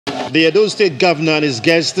The Edo State governor and his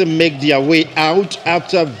guests make their way out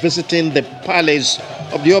after visiting the palace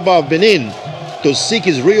of the Oba of Benin to seek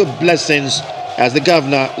his royal blessings as the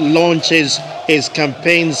governor launches his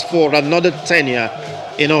campaigns for another tenure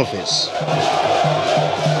in office.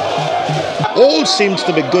 All seems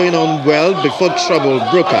to be going on well before trouble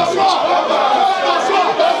broke out.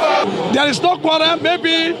 There is no quarrel,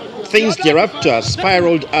 maybe. Things thereafter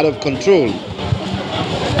spiraled out of control.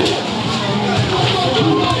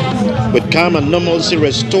 With calm and normalcy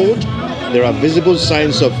restored, there are visible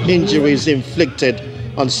signs of injuries inflicted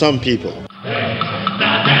on some people.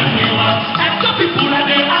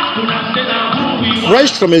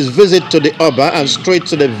 Fresh from his visit to the Oba and straight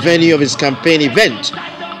to the venue of his campaign event,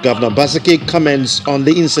 Governor Basaki comments on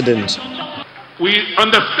the incident. We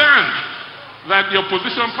understand that the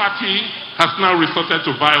opposition party has now resorted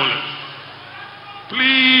to violence.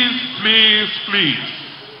 Please, please, please,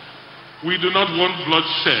 we do not want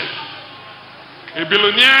bloodshed. A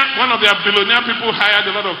billionaire, one of their billionaire people hired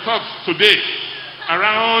a lot of thugs today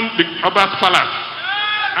around the Oba's palace.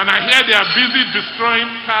 And I hear they are busy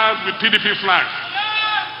destroying cars with PDP flags.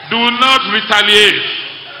 Do not retaliate.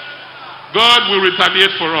 God will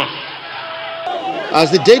retaliate for us.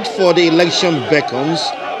 As the date for the election beckons,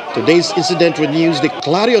 today's incident renews the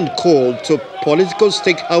clarion call to political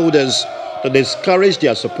stakeholders to discourage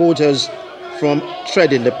their supporters from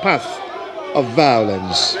treading the path of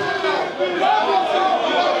violence.